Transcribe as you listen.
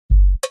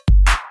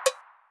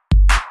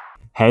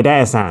Hey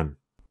there, Sam.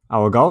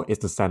 Our goal is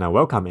to send a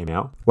welcome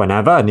email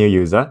whenever a new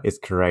user is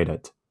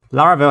created.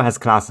 Laravel has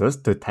classes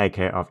to take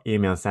care of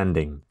email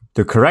sending.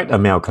 To create a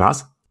mail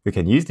class, we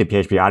can use the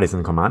PHP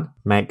artisan command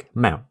make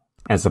mail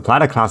and supply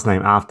the class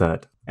name after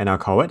it, and I'll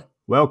call it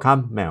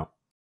welcome mail.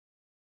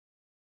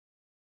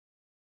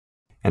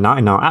 And now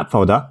in our app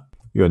folder,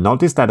 you'll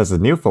notice that there's a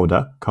new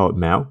folder called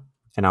mail,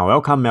 and our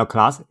welcome mail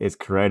class is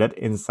created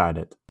inside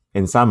it.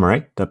 In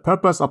summary, the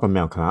purpose of a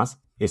mail class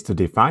is to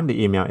define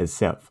the email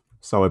itself.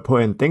 So we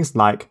put in things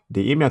like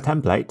the email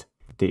template,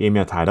 the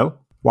email title,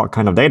 what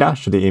kind of data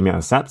should the email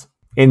accept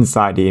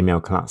inside the email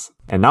class.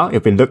 And now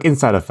if we look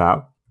inside the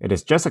file, it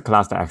is just a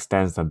class that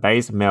extends the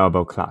base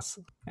mailable class.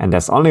 And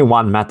there's only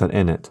one method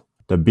in it,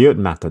 the build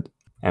method.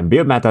 And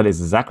build method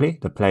is exactly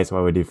the place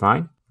where we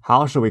define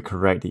how should we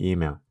create the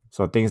email.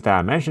 So things that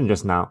I mentioned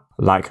just now,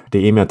 like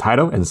the email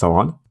title and so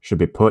on, should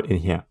be put in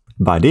here.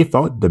 By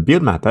default, the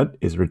build method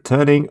is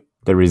returning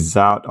the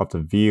result of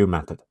the view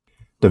method.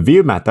 The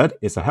view method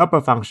is a helper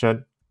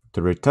function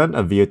to return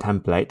a view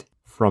template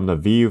from the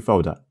view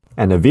folder.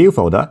 And the view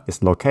folder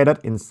is located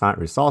inside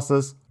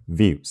resources,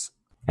 views.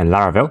 And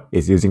Laravel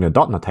is using the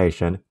dot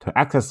notation to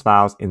access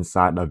files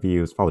inside the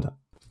views folder.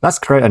 Let's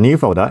create a new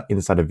folder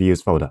inside the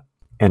views folder.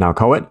 And I'll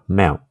call it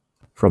mail.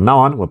 From now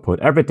on, we'll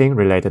put everything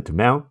related to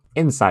mail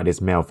inside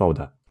this mail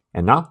folder.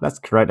 And now let's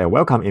create a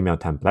welcome email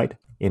template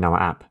in our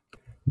app.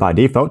 By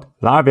default,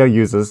 Laravel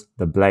uses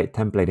the Blade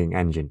templating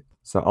engine.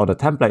 So all the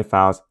template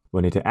files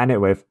will need to end it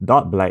with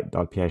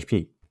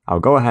 .blade.php. I'll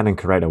go ahead and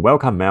create a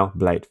welcome mail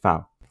Blade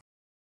file.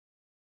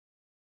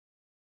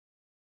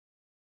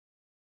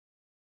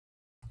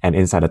 And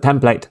inside the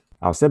template,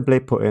 I'll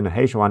simply put in a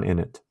h1 in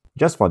it,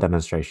 just for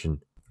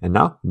demonstration. And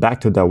now, back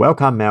to the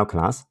welcome mail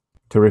class.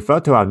 To refer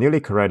to our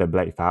newly created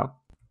Blade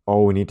file,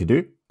 all we need to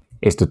do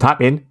is to type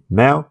in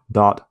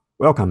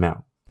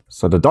mail.welcomemail.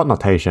 So the dot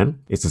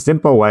notation is a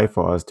simple way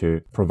for us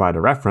to provide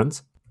a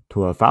reference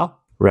to a file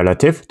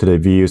relative to the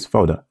views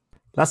folder.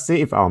 Let's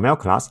see if our mail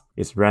class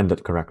is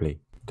rendered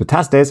correctly. To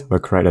test this, we'll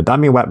create a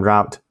dummy web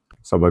route.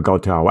 So we'll go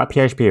to our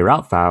web.php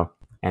route file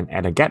and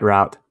add a get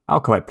route.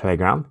 I'll call it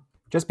playground,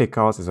 just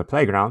because it's a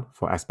playground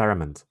for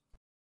experiment.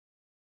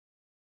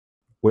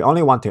 We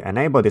only want to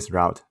enable this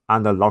route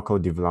under local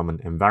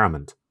development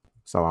environment.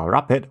 So I'll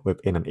wrap it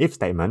within an if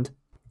statement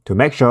to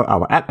make sure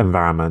our app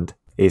environment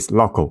is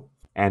local.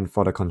 And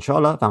for the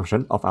controller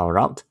function of our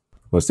route,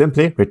 we'll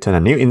simply return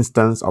a new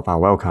instance of our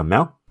welcome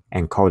mail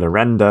and call the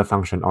render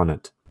function on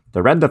it.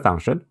 The render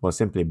function will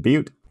simply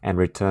build and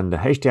return the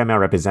HTML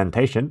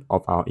representation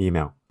of our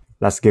email.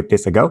 Let's give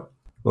this a go.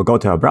 We'll go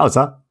to our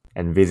browser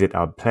and visit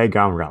our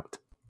playground route.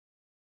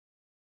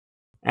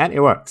 And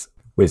it works.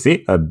 We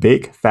see a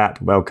big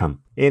fat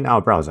welcome in our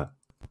browser.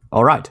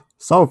 Alright,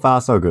 so far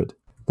so good.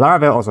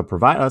 Laravel also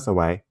provides us a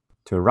way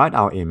to write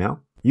our email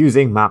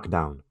using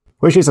Markdown,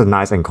 which is a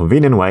nice and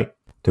convenient way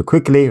to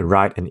quickly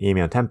write an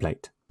email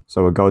template.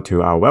 So we'll go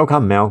to our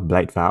welcome mail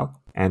Blade file,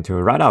 and to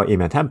write our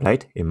email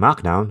template in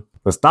Markdown,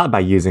 we'll start by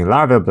using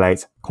Laravel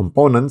Blade's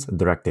components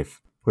directive,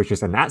 which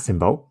is an @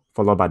 symbol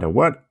followed by the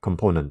word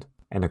component.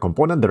 And the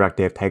component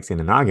directive takes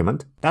in an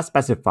argument that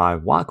specifies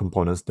what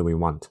components do we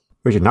want,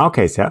 which in our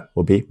case here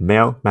will be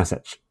mail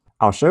message.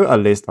 I'll show you a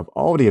list of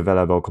all the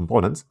available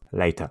components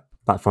later.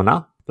 But for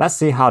now, let's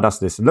see how does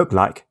this look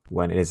like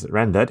when it is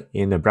rendered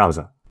in the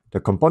browser. The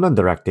component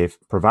directive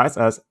provides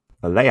us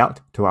a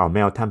layout to our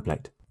mail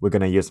template. We're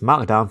going to use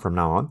Markdown from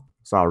now on,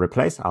 so I'll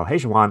replace our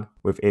h1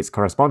 with its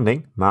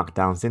corresponding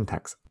Markdown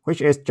syntax,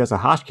 which is just a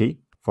hash key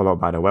followed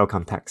by the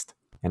welcome text,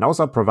 and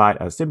also provide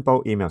a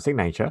simple email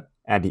signature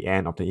at the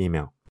end of the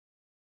email.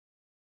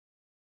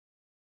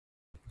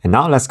 And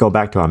now let's go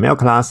back to our mail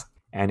class,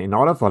 and in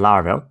order for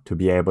Laravel to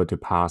be able to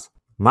pass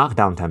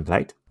Markdown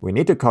template, we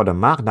need to call the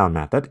Markdown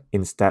method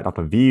instead of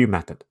the view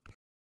method.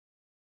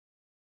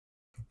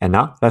 And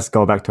now let's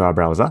go back to our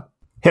browser,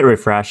 hit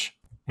refresh,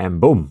 and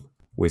boom,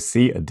 we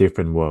see a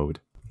different world.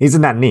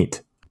 Isn't that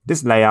neat?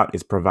 This layout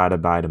is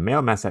provided by the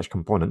mail message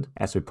component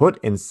as we put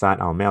inside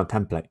our mail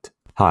template.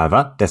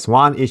 However, there's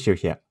one issue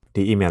here.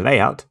 The email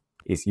layout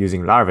is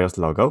using Laravel's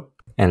logo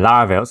and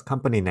Laravel's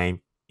company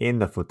name in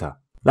the footer.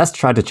 Let's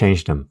try to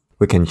change them.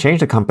 We can change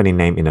the company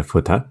name in the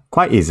footer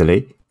quite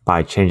easily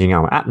by changing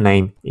our app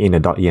name in the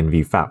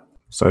 .env file.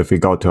 So if we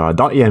go to our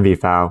 .env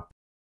file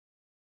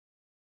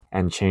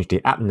and change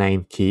the app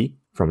name key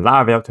from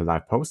Laravel to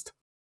LivePost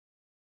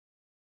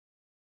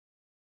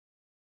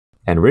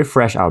and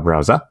refresh our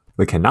browser,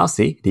 we can now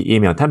see the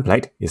email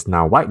template is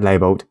now white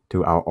labeled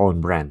to our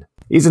own brand.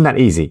 Isn't that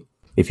easy?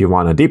 If you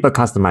want a deeper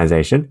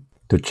customization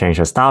to change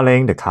the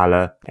styling, the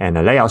color, and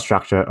the layout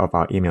structure of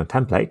our email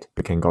template,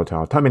 we can go to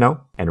our terminal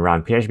and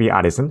run PHP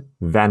artisan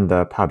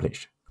vendor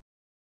publish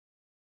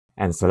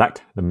and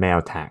select the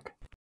mail tag.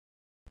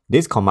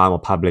 This command will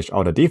publish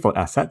all the default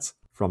assets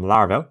from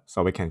Laravel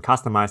so we can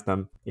customize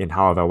them in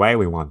however way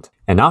we want.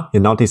 And now you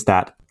notice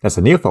that there's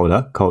a new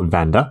folder called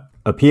vendor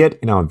appeared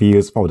in our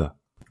views folder.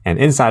 And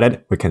inside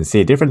it, we can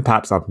see different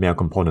types of mail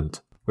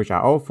components, which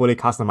are all fully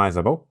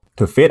customizable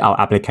to fit our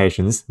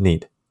application's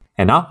need.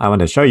 And now I want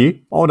to show you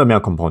all the mail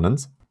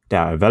components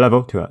that are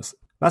available to us.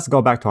 let's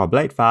go back to our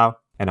blade file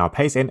and I'll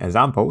paste in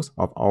examples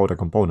of all the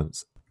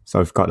components. So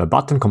we've got a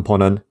button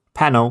component,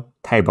 panel,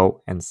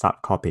 table, and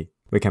sub copy.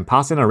 We can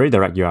pass in a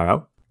redirect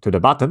URL to the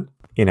button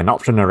in an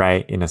option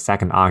array in a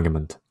second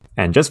argument.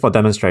 And just for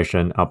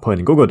demonstration, I'll put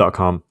in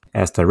google.com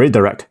as the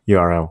redirect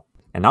URL.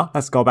 And now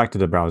let's go back to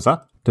the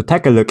browser to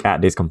take a look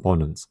at these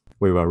components.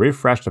 We will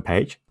refresh the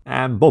page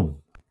and boom.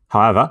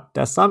 However,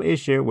 there's some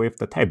issue with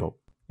the table.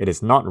 It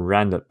is not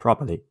rendered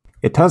properly.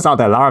 It turns out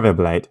that Laravel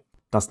Blade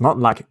does not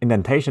like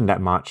indentation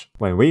that much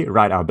when we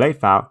write our Blade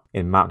file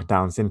in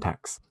Markdown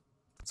syntax.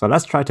 So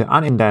let's try to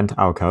unindent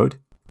our code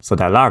so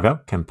that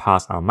Laravel can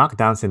pass our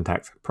Markdown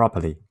syntax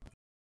properly.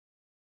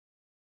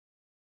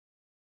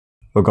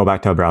 We'll go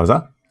back to our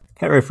browser,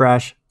 hit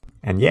refresh,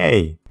 and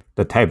yay!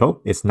 The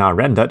table is now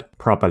rendered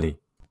properly.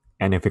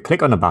 And if we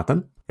click on the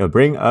button, it'll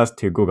bring us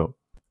to Google.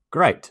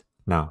 Great!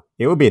 Now,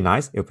 it would be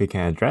nice if we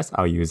can address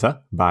our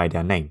user by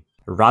their name,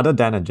 rather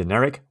than a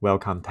generic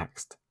welcome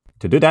text.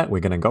 To do that, we're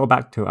going to go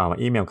back to our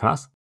email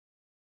class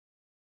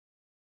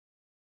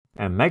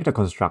and make the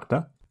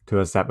constructor to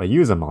accept a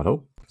user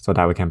model so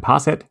that we can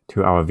pass it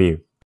to our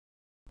view.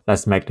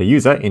 Let's make the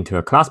user into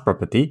a class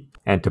property,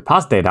 and to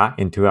pass data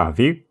into our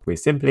view, we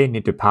simply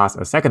need to pass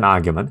a second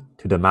argument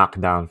to the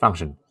markdown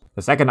function.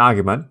 The second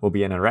argument will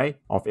be an array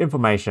of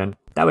information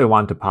that we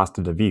want to pass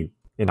to the view.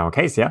 In our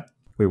case here,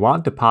 we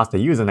want to pass the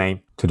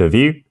username to the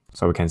view,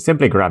 so we can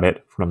simply grab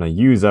it from the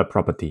user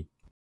property.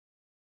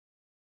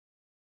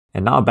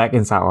 And now back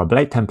inside our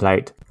Blade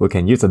template, we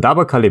can use the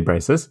double curly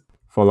braces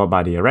followed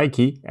by the array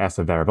key as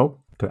a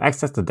variable to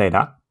access the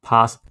data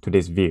passed to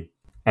this view.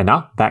 And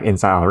now back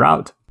inside our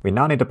route, we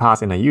now need to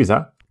pass in a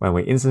user when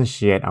we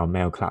instantiate our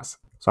mail class.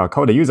 So I'll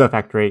call the user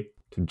factory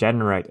to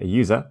generate a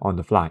user on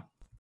the fly.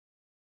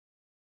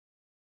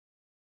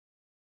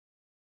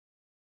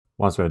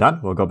 Once we're done,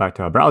 we'll go back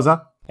to our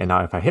browser, and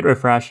now if I hit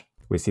refresh,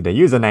 we see the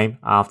username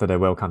after the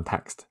welcome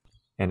text.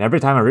 And every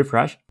time I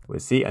refresh, we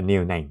see a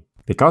new name,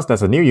 because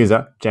there's a new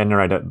user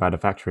generated by the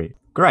factory.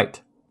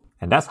 Great!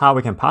 And that's how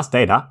we can pass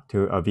data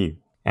to a view.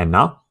 And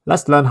now,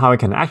 let's learn how we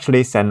can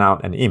actually send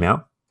out an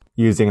email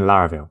using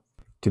Laravel.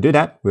 To do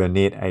that, we'll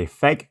need a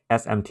fake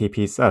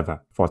Smtp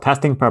server. For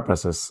testing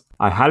purposes,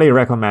 I highly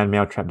recommend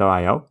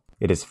Mailtrap.io.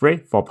 It is free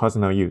for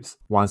personal use.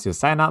 Once you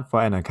sign up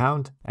for an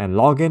account and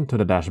log in to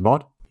the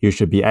dashboard, you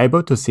should be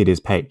able to see this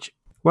page,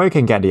 where you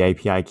can get the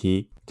API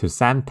key to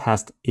send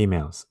test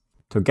emails.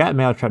 To get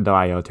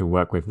Mailtrap.io to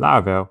work with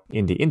Laravel,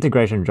 in the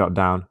integration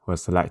dropdown, we'll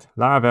select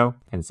Laravel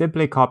and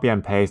simply copy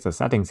and paste the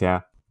settings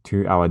here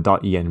to our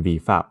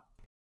 .env file.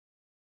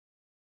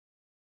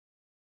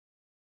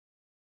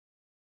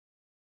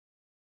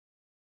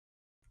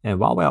 And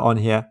while we're on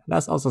here,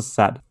 let's also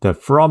set the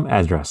from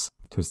address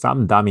to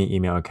some dummy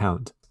email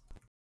account.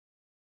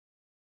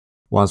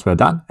 Once we're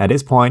done, at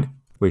this point,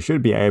 we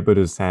should be able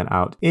to send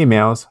out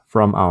emails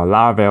from our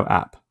Laravel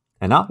app.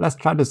 And now let's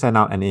try to send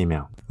out an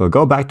email. We'll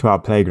go back to our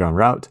playground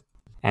route,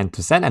 and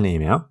to send an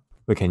email,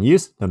 we can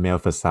use the mail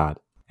facade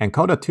and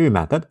call the to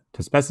method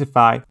to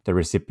specify the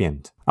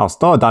recipient. I'll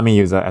store a dummy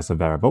user as a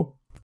variable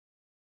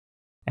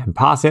and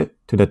pass it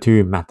to the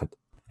to method.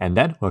 And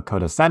then we'll call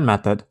the send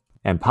method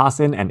and pass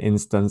in an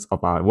instance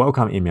of our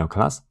welcome email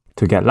class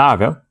to get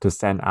Laravel to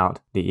send out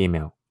the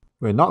email.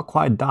 We're not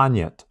quite done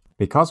yet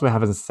because we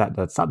haven't set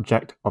the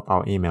subject of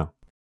our email.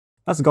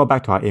 Let's go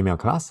back to our email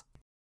class,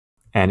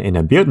 and in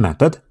the build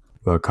method,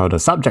 we'll call the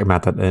subject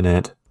method in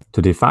it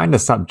to define the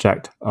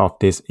subject of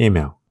this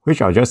email,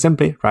 which I'll just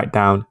simply write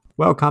down,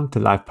 welcome to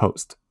live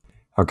post.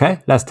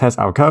 Okay, let's test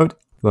our code.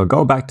 We'll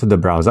go back to the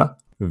browser,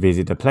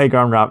 visit the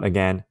playground route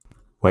again,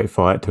 wait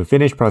for it to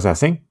finish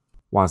processing.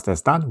 Once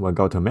that's done, we'll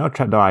go to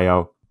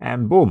Mailtrap.io,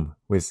 and boom,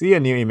 we see a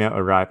new email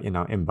arrive in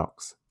our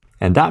inbox.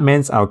 And that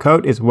means our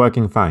code is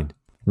working fine.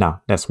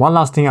 Now, there's one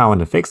last thing I want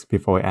to fix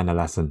before we end the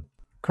lesson.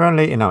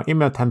 Currently in our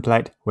email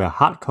template, we're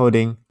hard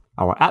coding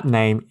our app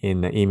name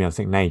in the email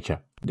signature.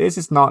 This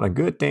is not a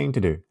good thing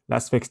to do.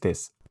 Let's fix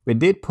this. We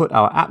did put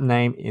our app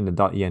name in the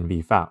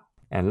 .env file,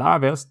 and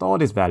Laravel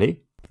stored this value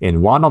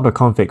in one of the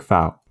config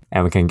file,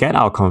 and we can get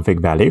our config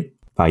value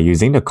by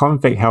using the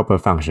config helper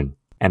function.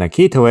 And the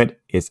key to it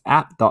is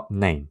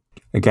app.name.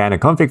 Again, the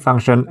config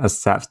function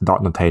accepts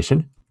dot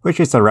notation, which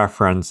is a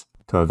reference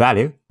to a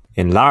value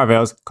in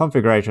Laravel's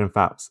configuration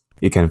files.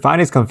 You can find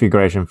these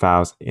configuration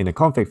files in the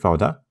config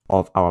folder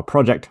of our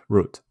project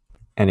root.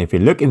 And if we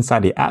look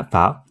inside the app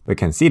file, we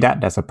can see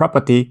that there's a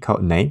property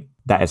called name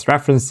that is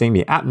referencing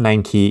the app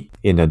name key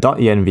in the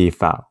 .env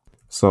file.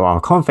 So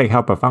our config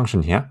helper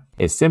function here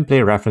is simply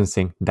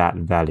referencing that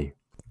value.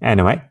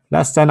 Anyway,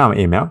 let's send our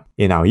email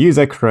in our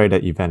user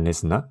created event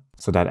listener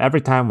so that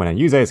every time when a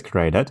user is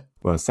created,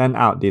 we'll send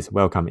out this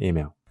welcome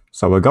email.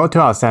 So we'll go to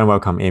our send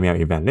welcome email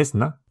event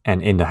listener,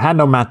 and in the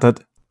handle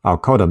method, I'll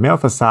call the mail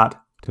facade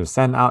to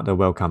send out the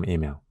welcome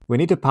email. We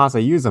need to pass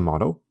a user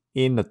model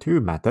in the to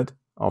method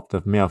of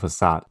the mail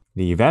facade.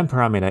 The event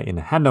parameter in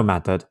the handle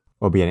method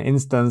will be an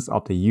instance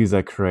of the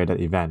user created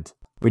event.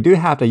 We do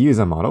have the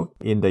user model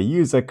in the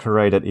user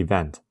created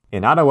event.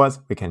 In other words,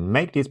 we can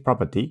make this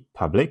property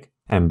public,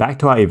 and back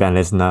to our event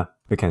listener,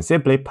 we can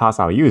simply pass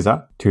our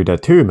user to the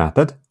to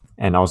method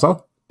and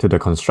also to the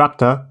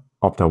constructor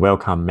of the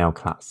welcome mail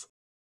class.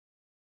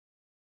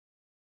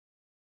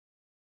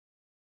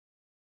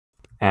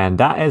 And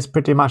that is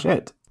pretty much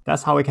it.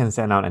 That's how we can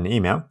send out an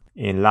email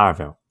in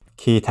Laravel.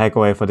 Key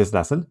takeaway for this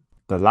lesson: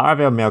 the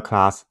Laravel mail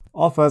class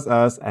offers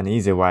us an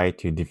easy way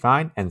to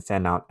define and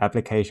send out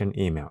application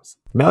emails.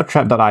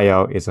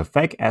 Mailtrap.io is a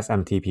fake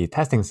SMTP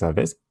testing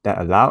service that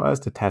allows us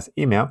to test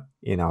email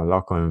in our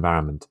local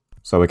environment,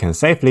 so we can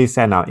safely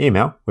send out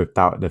email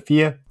without the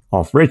fear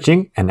of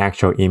reaching an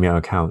actual email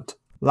account.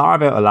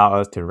 Laravel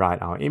allows us to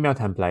write our email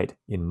template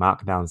in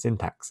Markdown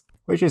syntax,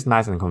 which is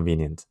nice and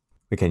convenient.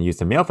 We can use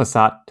the mail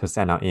facade to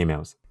send out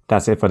emails.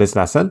 That's it for this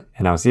lesson,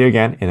 and I'll see you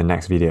again in the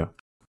next video.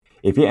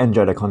 If you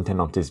enjoyed the content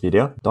of this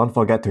video, don't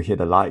forget to hit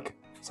the like,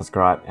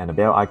 subscribe, and the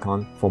bell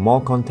icon for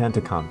more content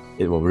to come.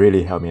 It will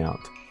really help me out.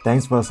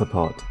 Thanks for the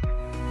support.